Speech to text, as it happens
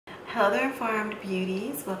Hello there, INFOrmed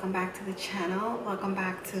Beauties. Welcome back to the channel. Welcome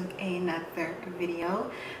back to another video.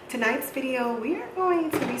 Tonight's video, we are going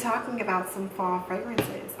to be talking about some fall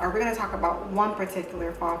fragrances, or we're going to talk about one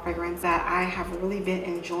particular fall fragrance that I have really been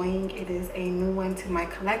enjoying. It is a new one to my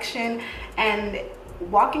collection, and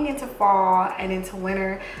walking into fall and into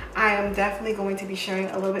winter, I am definitely going to be sharing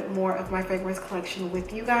a little bit more of my fragrance collection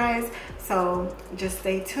with you guys, so just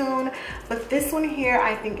stay tuned. But this one here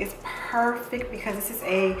I think is perfect because this is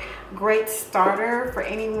a great starter for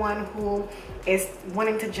anyone who is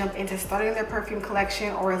wanting to jump into starting their perfume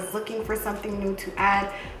collection or is looking for something new to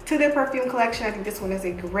add to their perfume collection. I think this one is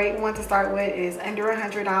a great one to start with. It is under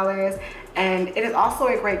 $100 and it is also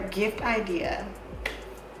a great gift idea.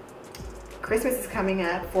 Christmas is coming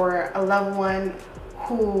up for a loved one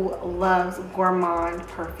who loves Gourmand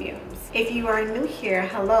Perfumes. If you are new here,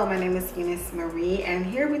 hello, my name is EuniyceMari, and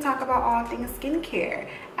here we talk about all things skincare,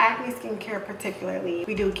 acne skincare particularly.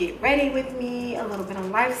 We do get ready with me, a little bit of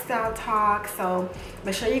lifestyle talk, so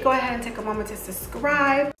make sure you go ahead and take a moment to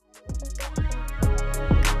subscribe.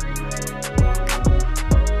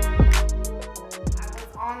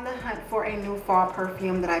 For a new fall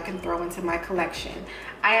perfume that I can throw into my collection.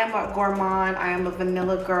 I am a gourmand, I am a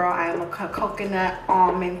vanilla girl, I am a coconut,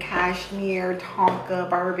 almond, cashmere, tonka,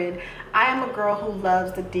 bourbon. I am a girl who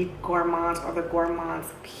loves the deep gourmands, or the gourmands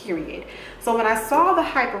period. So when I saw the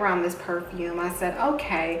hype around this perfume, I said,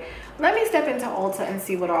 okay, let me step into Ulta and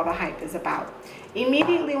see what all the hype is about.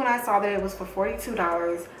 Immediately when I saw that it was for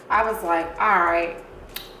 $42, I was like, all right,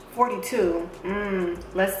 42,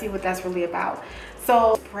 let's see what that's really about.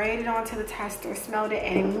 So sprayed it onto the tester, smelled it,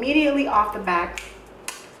 and immediately off the back,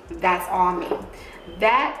 that's all me.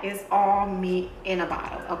 That is all me in a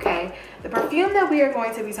bottle, okay? The perfume that we are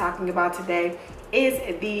going to be talking about today is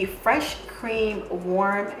the Fresh Cream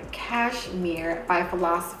Warm Cashmere by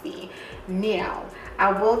Philosophy. Now,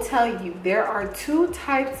 I will tell you, there are two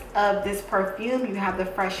types of this perfume. You have the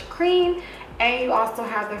Fresh Cream, and you also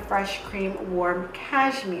have the Fresh Cream Warm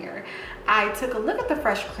Cashmere. I took a look at the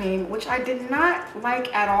Fresh Cream, which I did not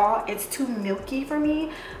like at all. It's too milky for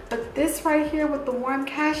me. But this right here with the Warm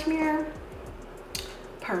Cashmere,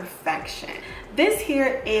 perfection. This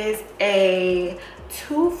here is a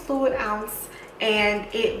 2 fluid ounce and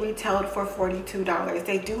it retailed for $42.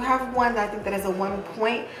 They do have one that I think that is a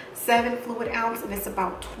 1.7 fluid ounce and it's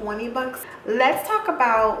about 20 bucks. Let's talk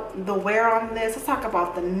about the wear on this. Let's talk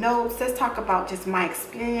about the notes. Let's talk about just my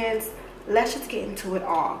experience. Let's just get into it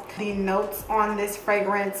all. The notes on this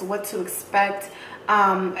fragrance, what to expect,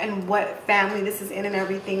 and what family this is in and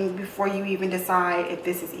everything before you even decide if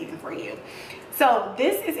this is even for you. So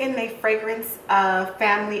this is in the fragrance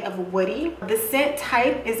family of woody. The scent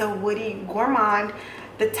type is a woody gourmand.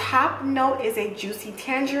 The top note is a juicy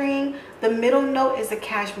tangerine. The middle note is a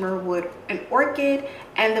cashmere wood and orchid.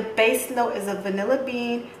 And the base note is a vanilla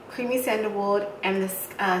bean, creamy sandalwood, and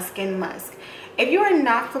the skin musk. If you are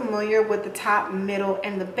not familiar with the top, middle,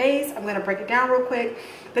 and the base, I'm going to break it down real quick.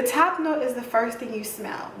 The top note is the first thing you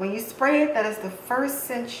smell. When you spray it, that is the first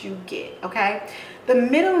scent you get, okay? The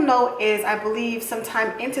middle note is, I believe,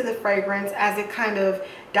 sometime into the fragrance, as it kind of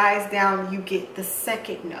dies down, you get the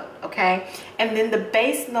second note, okay? And then the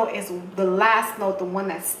base note is the last note, the one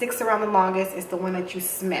that sticks around the longest, is the one that you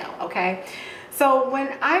smell, okay? So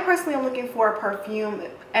when I personally am looking for a perfume,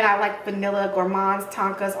 and I like vanilla, gourmands,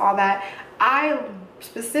 tonkas, all that, I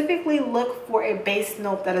specifically look for a base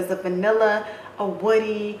note that is a vanilla, a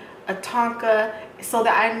woody, a tonka, so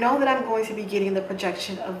that I know that I'm going to be getting the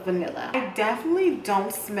projection of vanilla. I definitely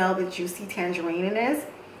don't smell the juicy tangerine in this.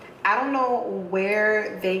 I don't know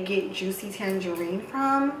where they get juicy tangerine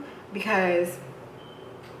from, because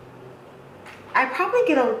I probably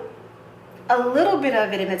get a little bit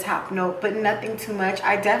of it in the top note, but nothing too much.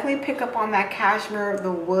 I definitely pick up on that cashmere,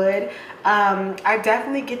 the wood. I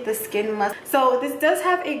definitely get the skin musk. So this does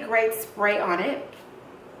have a great spray on it.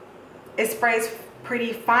 It sprays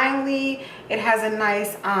pretty finely. It has a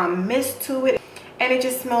nice mist to it, and it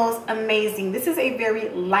just smells amazing. This is a very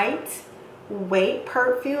lightweight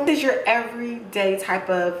perfume. This is your everyday type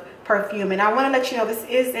of perfume, and I want to let you know this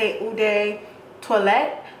is a Eau de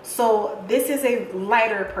Toilette. So this is a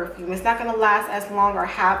lighter perfume. It's not going to last as long or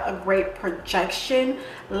have a great projection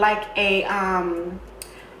like a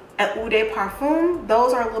Eau de Parfum.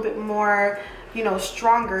 Those are a little bit more, you know,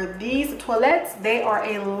 stronger. These toilettes, they are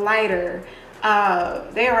a lighter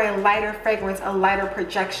fragrance, a lighter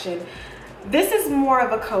projection. This is more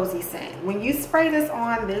of a cozy scent. When you spray this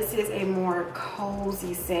on, this is a more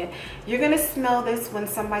cozy scent. You're gonna smell this when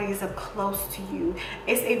somebody is up close to you.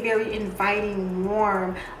 It's a very inviting,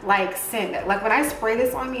 warm, like scent. Like when I spray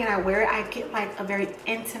this on me and I wear it, I get like a very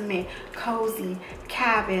intimate, cozy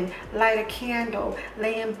cabin, light a candle,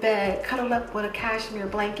 lay in bed, cuddle up with a cashmere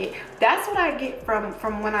blanket. That's what I get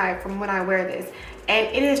from when I wear this. And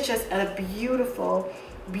it is just a beautiful,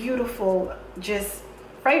 beautiful, just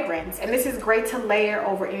fragrance. And this is great to layer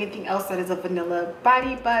over anything else that is a vanilla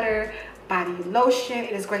body butter, body lotion.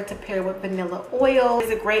 It is great to pair with vanilla oil.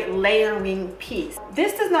 It's a great layering piece.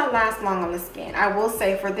 This does not last long on the skin. I will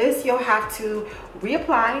say for this, you'll have to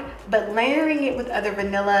reapply, but layering it with other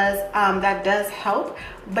vanillas, that does help.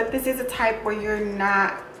 But this is a type where you're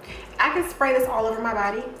not, I can spray this all over my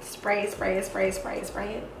body. Spray it, spray it, spray it, spray it,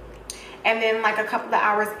 spray it. And then like a couple of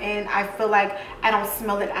hours in, I feel like I don't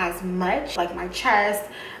smell it as much. Like my chest,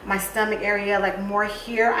 my stomach area, like more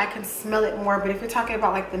here, I can smell it more. But if you're talking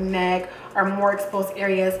about like the neck or more exposed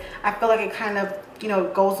areas, I feel like it kind of, you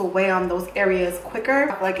know, goes away on those areas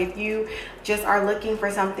quicker. Like if you just are looking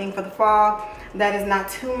for something for the fall that is not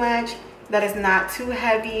too much, that is not too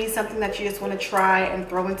heavy, something that you just want to try and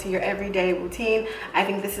throw into your everyday routine, I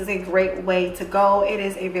think this is a great way to go. It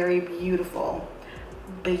is a very beautiful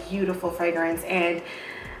fragrance, and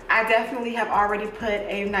I definitely have already put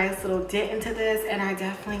a nice little dent into this, and I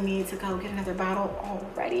definitely need to go get another bottle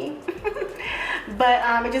already.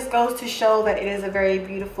 But it just goes to show that it is a very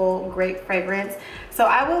beautiful, great fragrance. So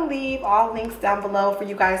I will leave all links down below for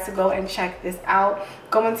you guys to go and check this out.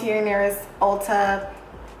 Go into your nearest Ulta,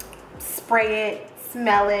 spray it,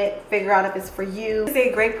 smell it, figure out if it's for you. It's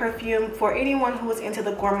a great perfume for anyone who is into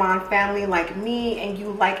the gourmand family like me, and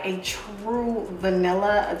you like a true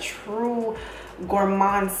vanilla, a true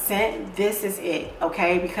gourmand scent. This is it,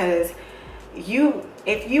 okay? Because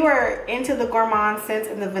if you are into the gourmand scents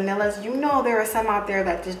and the vanillas, you know there are some out there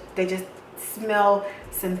that they just smell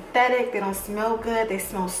synthetic. They don't smell good. They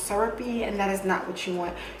smell syrupy, and that is not what you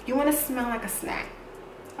want. You want to smell like a snack,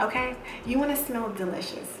 okay? You want to smell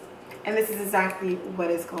delicious. And this is exactly what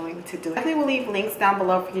it's going to do. I definitely will leave links down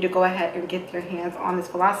below for you to go ahead and get your hands on this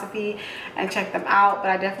philosophy and check them out. But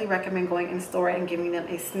I definitely recommend going in store and giving them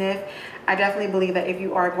a sniff. I definitely believe that if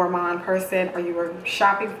you are a gourmand person or you are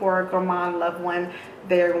shopping for a gourmand loved one,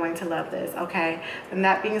 they're going to love this, okay? And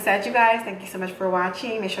that being said, you guys, thank you so much for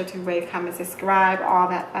watching. Make sure to rate, comment, subscribe, all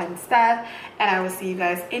that fun stuff. And I will see you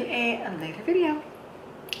guys in a later video.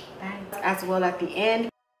 Bye. As well at the end,